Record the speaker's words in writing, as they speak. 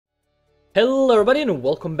Hello everybody and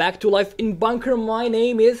welcome back to Life in Bunker. My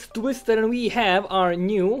name is Twisted and we have our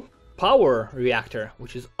new power reactor,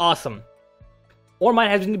 which is awesome. Ore mine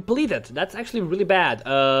has been depleted. That's actually really bad.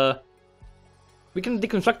 We can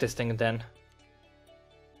deconstruct this thing then.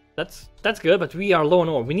 That's good, but we are low on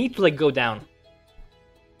ore. We need to go down.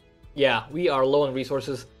 Yeah, we are low on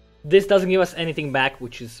resources. This doesn't give us anything back,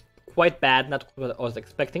 which is quite bad, not what I was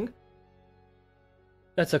expecting.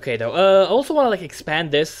 That's okay though. I also want to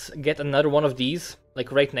expand this, get another one of these,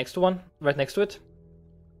 right next to it.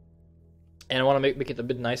 And I want to make it a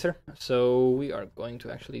bit nicer. So we are going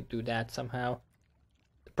to actually do that somehow.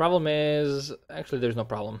 The problem is, actually there's no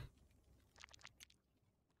problem.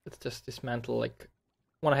 Let's just dismantle, I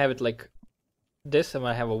want to have it like this, and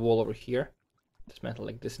I have a wall over here.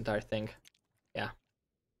 Dismantle this entire thing. Yeah.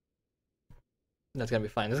 That's gonna be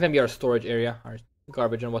fine. This is gonna be our storage area, our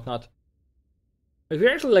garbage and whatnot. If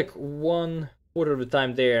we're actually 1/4 of the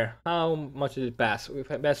time there, how much did it pass? We've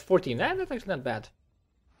passed 14. That's actually not bad.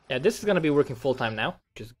 Yeah, this is gonna be working full time now,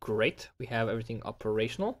 which is great. We have everything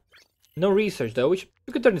operational. No research though, which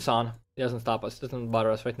we could turn this on. It doesn't stop us, it doesn't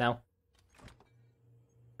bother us right now.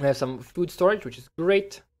 We have some food storage, which is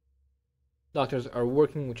great. Doctors are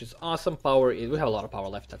working, which is awesome. Power, we have a lot of power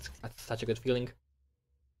left. That's such a good feeling.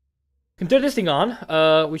 Can turn this thing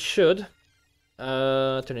on. We should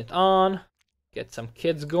turn it on. Get some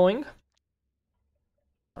kids going.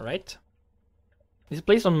 Alright. Is it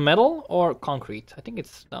placed on metal or concrete? I think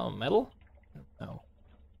it's metal. No,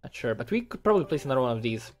 not sure. But we could probably place another one of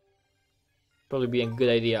these. Probably be a good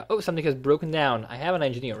idea. Oh, something has broken down. I have an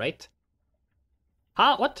engineer, right?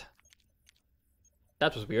 Huh? What?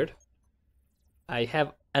 That was weird. I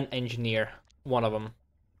have an engineer. One of them.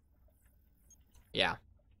 Yeah.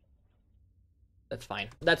 That's fine.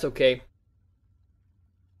 That's okay.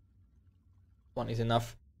 One is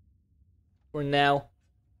enough for now.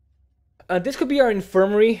 This could be our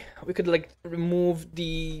infirmary. We could remove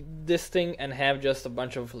this thing and have just a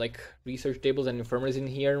bunch of research tables and infirmaries in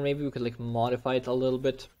here. Maybe we could modify it a little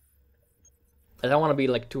bit. I don't want to be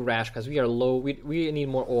too rash because we are low. We need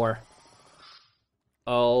more ore.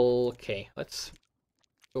 Okay, let's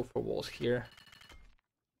go for walls here.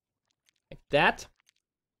 Like that.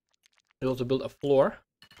 We'll also build a floor.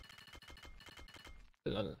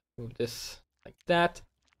 Move this like that.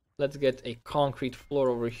 Let's get a concrete floor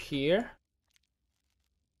over here.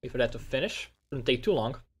 Wait for that to finish. Shouldn't take too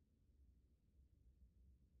long.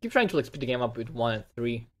 Keep trying to speed the game up with 1 and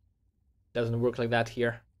 3. Doesn't work like that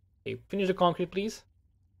here. Okay, finish the concrete, please.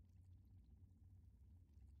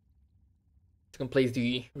 Let's go place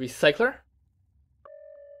the recycler.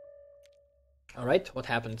 Alright, what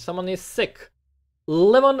happened? Someone is sick.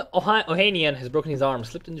 Lemon Ohanian has broken his arm,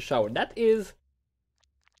 slipped in the shower. That is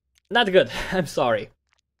not good. I'm sorry.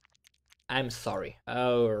 I'm sorry.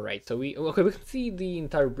 Alright, so we can see the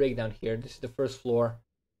entire breakdown here. This is the first floor.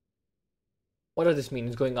 What does this mean?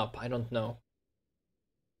 It's going up. I don't know.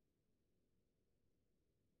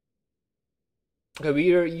 Okay,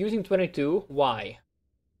 we are using 22. Why?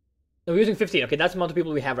 No, we're using 15. Okay, that's the amount of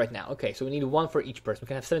people we have right now. Okay, so we need 1 for each person. We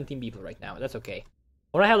can have 17 people right now. That's okay.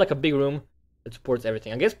 I want to have a big room that supports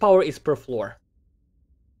everything. I guess power is per floor.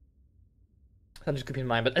 I'm just keeping in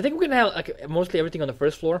mind, but I think we can have mostly everything on the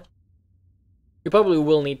first floor. You probably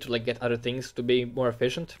will need to get other things to be more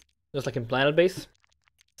efficient, just in Planet Base.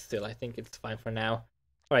 Still, I think it's fine for now.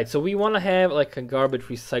 All right, so we want to have a garbage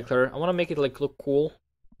recycler. I want to make it look cool.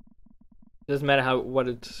 It doesn't matter what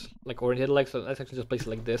it's oriented so let's actually just place it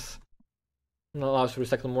like this. And allow us to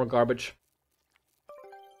recycle more garbage.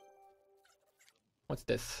 What's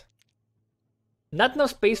this? Not enough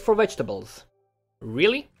space for vegetables.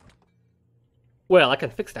 Really? Well, I can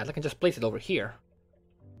fix that. I can just place it over here.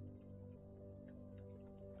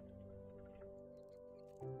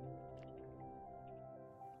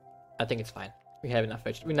 I think it's fine. We have enough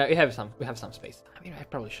vegetables. We have some space. I mean, I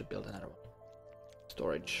probably should build another one.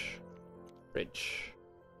 Storage. Fridge.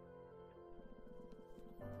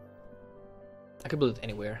 I could build it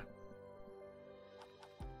anywhere.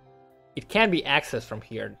 It can be accessed from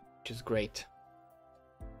here, which is great.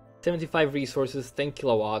 75 resources, 10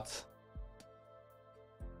 kilowatts.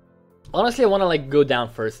 Honestly, I want to go down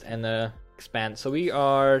first and expand. So we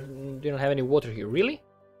don't have any water here. Really?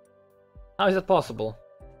 How is that possible?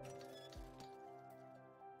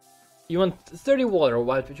 You want 30 water,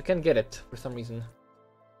 but you can't get it for some reason.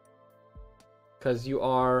 Because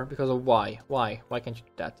of why? Why? Why can't you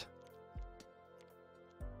do that?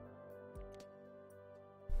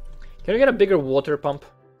 Can we get a bigger water pump?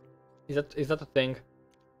 Is that a thing?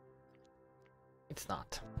 It's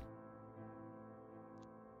not.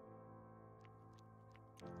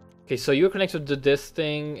 Okay, so you're connected to this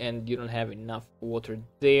thing, and you don't have enough water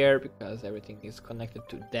there because everything is connected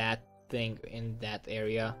to that thing in that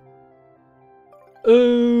area.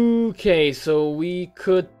 Okay, so we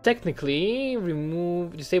could technically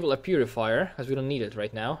disable a purifier, because we don't need it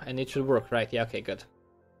right now, and it should work, right? Yeah, okay, good.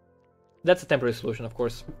 That's a temporary solution, of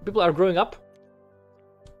course. People are growing up.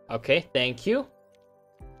 Okay, thank you.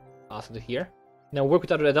 Awesome to hear. Now work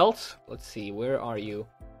with other adults. Let's see, where are you?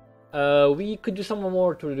 We could do some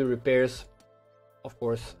more to do repairs, of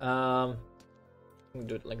course. Do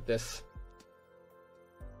it like this.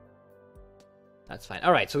 That's fine.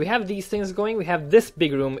 Alright, so we have these things going. We have this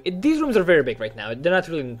big room. These rooms are very big right now. They're not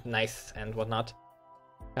really nice and whatnot.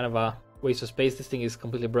 Kind of a waste of space. This thing is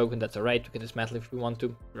completely broken. That's alright. We can dismantle it if we want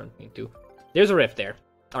to. We don't need to. There's a rift there.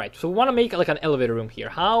 Alright, so we want to make like an elevator room here.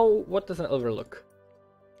 What does an elevator look?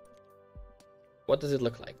 What does it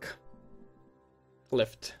look like?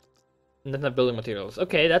 Lift. And then not building materials.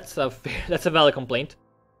 Okay, that's a valid complaint.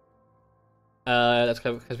 That's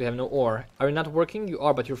because we have no ore. Are you not working? You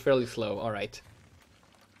are, but you're fairly slow. Alright.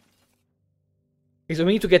 So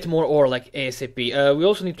we need to get more ore, like ASAP. We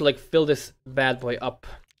also need to like fill this bad boy up.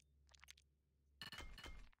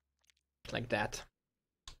 Like that.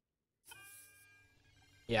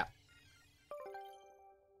 Yeah.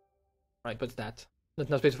 Alright, what's that? There's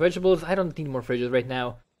no space for vegetables. I don't need more fridges right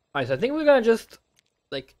now. Alright, so I think we're gonna just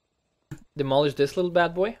like demolish this little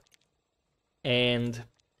bad boy. And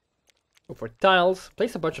go for tiles.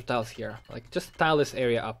 Place a bunch of tiles here. Like just tile this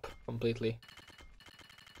area up completely.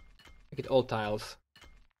 Make it all tiles.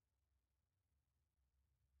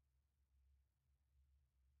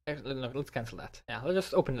 No, let's cancel that. Yeah, let's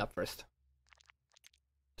just open it up first.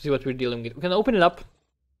 See what we're dealing with. We can open it up.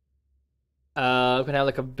 We can have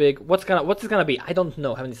like a big. What's this gonna be? I don't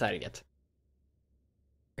know. Haven't decided yet.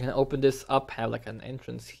 We're gonna open this up. Have like an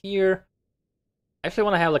entrance here. I actually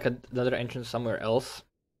want to have like another entrance somewhere else.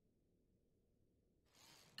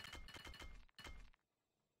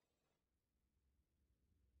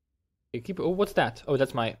 You keep. Oh, what's that? Oh,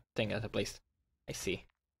 that's my thing that I placed. I see.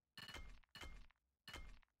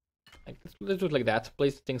 Let's do it like that.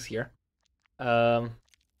 Place things here.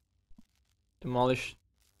 Demolish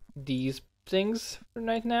these things for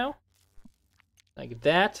right now. Like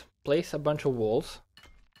that. Place a bunch of walls.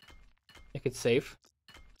 Make it safe.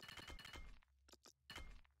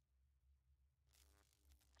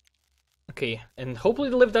 Okay, and hopefully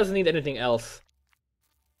the lift doesn't need anything else.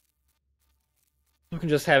 We can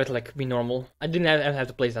just have it like be normal. I didn't have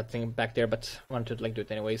to place that thing back there, but I wanted to like do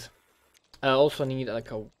it anyways. I also need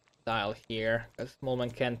like a tile here, because small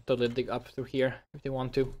man can totally dig up through here if they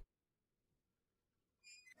want to.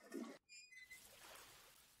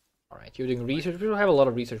 Alright, you're doing research. We don't have a lot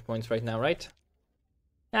of research points right now, right?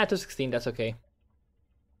 Yeah, 216, that's okay.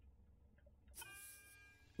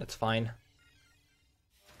 That's fine.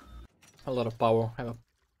 A lot of power. I have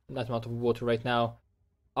that amount of water right now.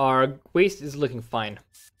 Our waste is looking fine.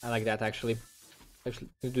 I like that actually. Actually,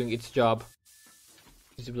 it's doing its job.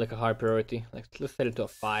 This is like a high priority. Like, let's set it to a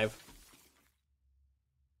 5.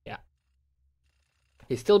 Yeah.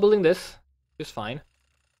 He's still building this. Just fine.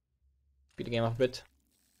 Speed the game up a bit.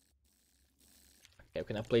 Okay, we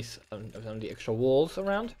can now place some of the extra walls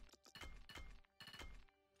around.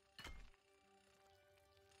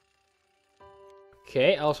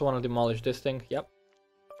 Okay, I also want to demolish this thing. Yep.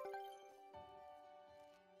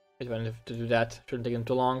 I wanted to do that. Shouldn't take them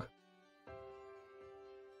too long.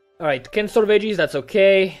 Alright, can store veggies, that's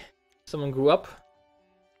okay. Someone grew up.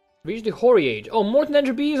 Reached the hoary age. Oh, Morton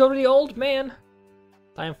Danger B is already old? Man.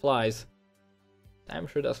 Time flies. Time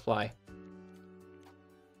sure does fly.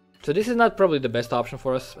 So this is not probably the best option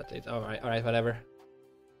for us, but it's alright, whatever.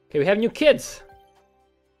 Okay, we have new kids.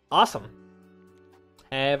 Awesome.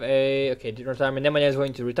 Have a... Okay, retirement. Nemanja is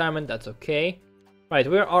going to retirement, that's okay. Right,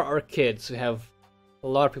 where are our kids? We have a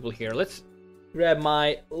lot of people here. Let's grab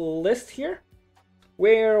my list here.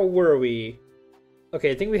 Where were we?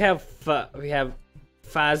 Okay, I think we have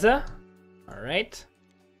Faza. All right.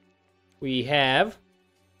 We have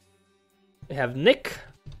Nick,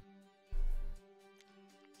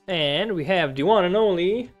 and we have the one and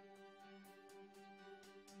only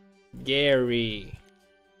Gary.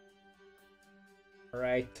 All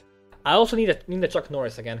right. I also need a Chuck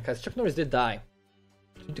Norris again, because Chuck Norris did die.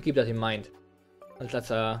 So need to keep that in mind.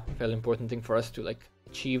 That's a fairly important thing for us to like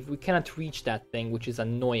achieve. We cannot reach that thing, which is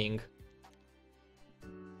annoying.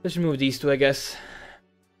 Let's remove these two, I guess.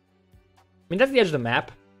 I mean, that's the edge of the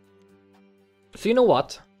map. So you know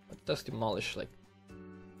what? Let's just demolish like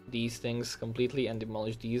these things completely and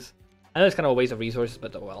demolish these. I know it's kind of a waste of resources,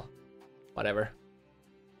 but oh well. Whatever.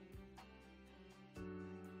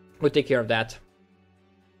 We'll take care of that.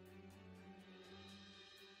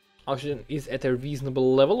 Oxygen is at a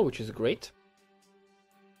reasonable level, which is great.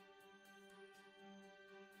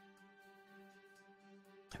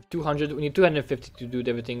 I have 200. We need 250 to do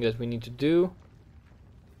everything that we need to do.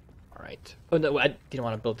 Alright. Oh no, I didn't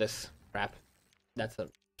want to build this. Crap. That's a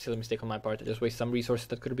silly mistake on my part. I just wasted some resources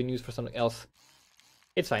that could have been used for something else.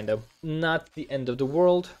 It's fine though. Not the end of the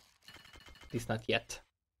world. At least not yet.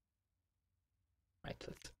 Right,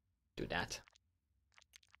 let's do that.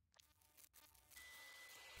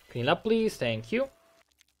 Clean up, please. Thank you.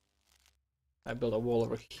 I build a wall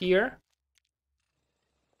over here.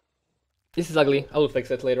 This is ugly. I will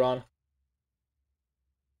fix it later on.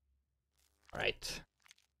 Alright.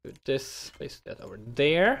 Do this. Place that over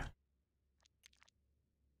there.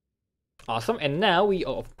 Awesome. And now we...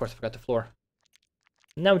 Oh, of course, I forgot the floor.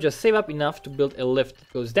 Now just save up enough to build a lift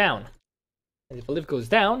that goes down. And if a lift goes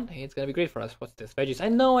down, it's gonna be great for us. What's this? Veggies. I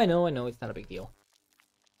know. It's not a big deal.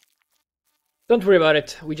 Don't worry about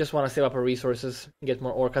it. We just want to save up our resources and get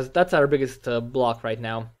more ore, because that's our biggest block right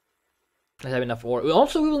now. I have enough ore.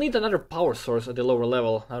 Also, we will need another power source at the lower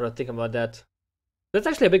level. Now that I think about that. That's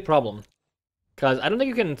actually a big problem. Because I don't think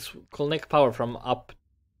you can connect power from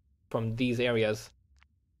these areas.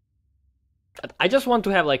 I just want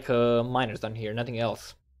to have like miners down here, nothing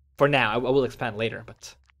else. For now, I will expand later,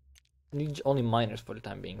 but I need only miners for the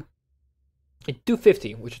time being. It's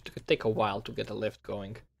 250, which could take a while to get a lift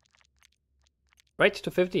going. Right,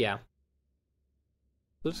 250, yeah.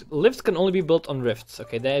 Lifts can only be built on rifts.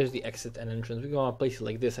 Okay, there's the exit and entrance. We're gonna place it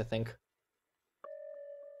like this, I think.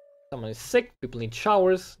 Someone is sick, people need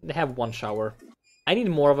showers. They have one shower. I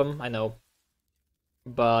need more of them, I know.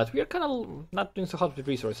 But we are kind of not doing so hot with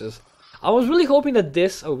resources. I was really hoping that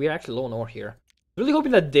this... Oh, we're actually low on ore here. Really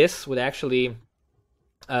hoping that this would actually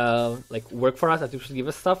like work for us, that it would give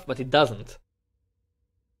us stuff, but it doesn't.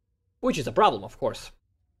 Which is a problem, of course.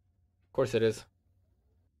 Of course it is.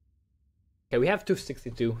 Okay, we have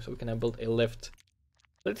 262, so we can now build a lift.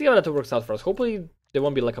 Let's see how that works out for us. Hopefully there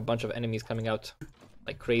won't be like a bunch of enemies coming out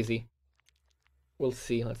like crazy. We'll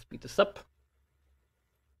see. Let's speed this up.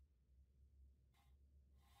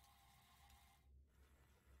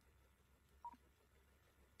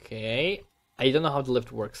 Okay, I don't know how the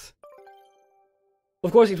lift works.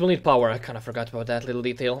 Of course, it will need power. I kind of forgot about that little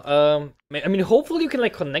detail. I mean, hopefully you can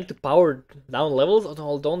like connect the power down levels,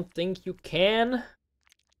 although I don't think you can.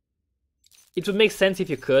 It would make sense if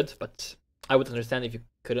you could, but I would understand if you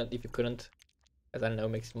couldn't. Because I don't know, it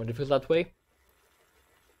makes it more difficult that way.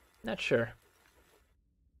 Not sure.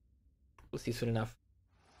 We'll see soon enough.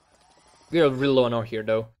 We are real low on ore here,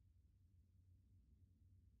 though,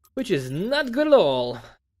 which is not good at all.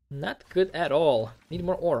 Not good at all. Need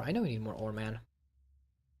more ore. I know we need more ore, man.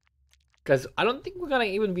 Because I don't think we're gonna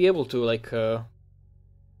even be able to, like,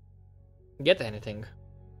 get anything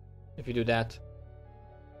if you do that.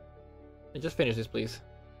 And just finish this, please.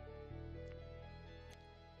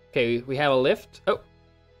 Okay, we have a lift. Oh!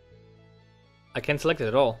 I can't select it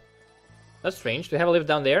at all. That's strange. Do we have a lift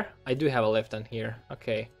down there? I do have a lift down here.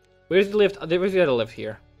 Okay. Where's the lift? Where's the other lift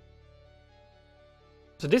here?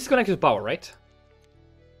 So this is connected to power, right?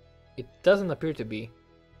 It doesn't appear to be.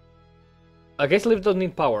 I guess the lift doesn't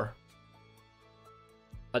need power.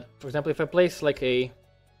 But, for example, if I place like a...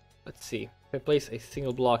 Let's see. If I place a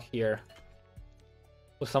single block here...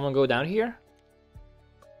 Will someone go down here?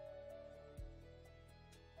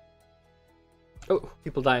 Oh,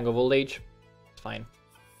 people dying of old age. It's fine.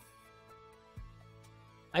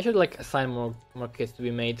 I should like assign more kits to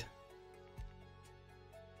be made.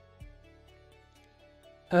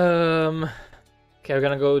 Okay, we're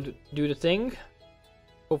gonna go do the thing.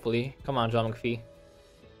 Hopefully. Come on, John McPhee.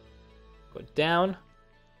 Go down.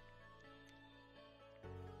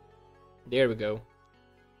 There we go.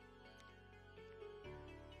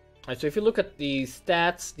 Alright, so if you look at the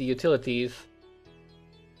stats, the utilities...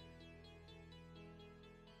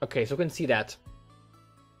 Okay, so we can see that.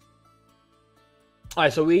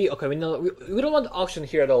 Alright, so we know we don't want auction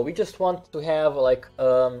here at all. We just want to have like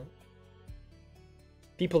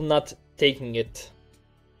people not taking it.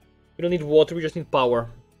 We don't need water, we just need power.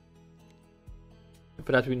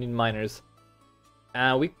 For that we need miners.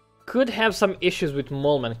 We could have some issues with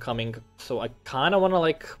molemen coming, so I kinda wanna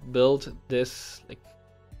like build this like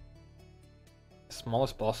as small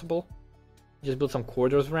as possible. Just build some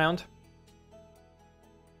corridors around.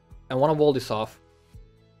 I wanna wall this off.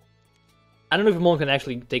 I don't know if Mole can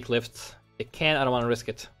actually take lifts. They can, I don't want to risk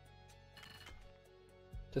it.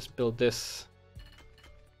 Just build this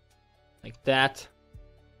like that.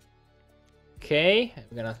 Okay,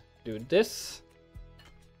 I'm gonna do this.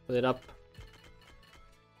 Put it up.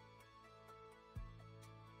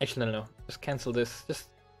 Actually, no. Just cancel this. Just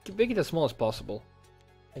make it as small as possible.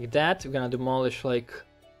 like that. We're gonna demolish like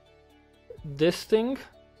this thing,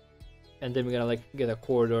 and then we're gonna like get a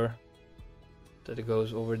corridor that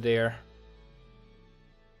goes over there.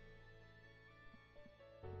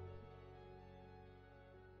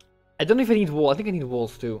 I don't know if I need wall. I think I need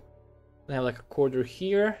walls too. I have like a corridor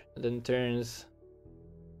here, and then turns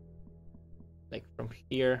like from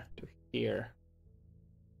here to here,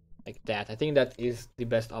 like that. I think that is the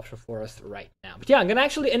best option for us right now. But yeah, I'm gonna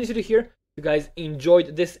actually end this video here. If you guys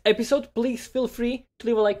enjoyed this episode, please feel free to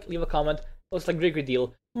leave a like, leave a comment. It was like a great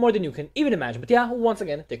deal, more than you can even imagine. But yeah, once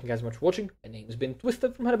again, thank you guys so much for watching. My name has been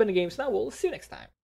Twisted from habitable Games. Now we'll see you next time.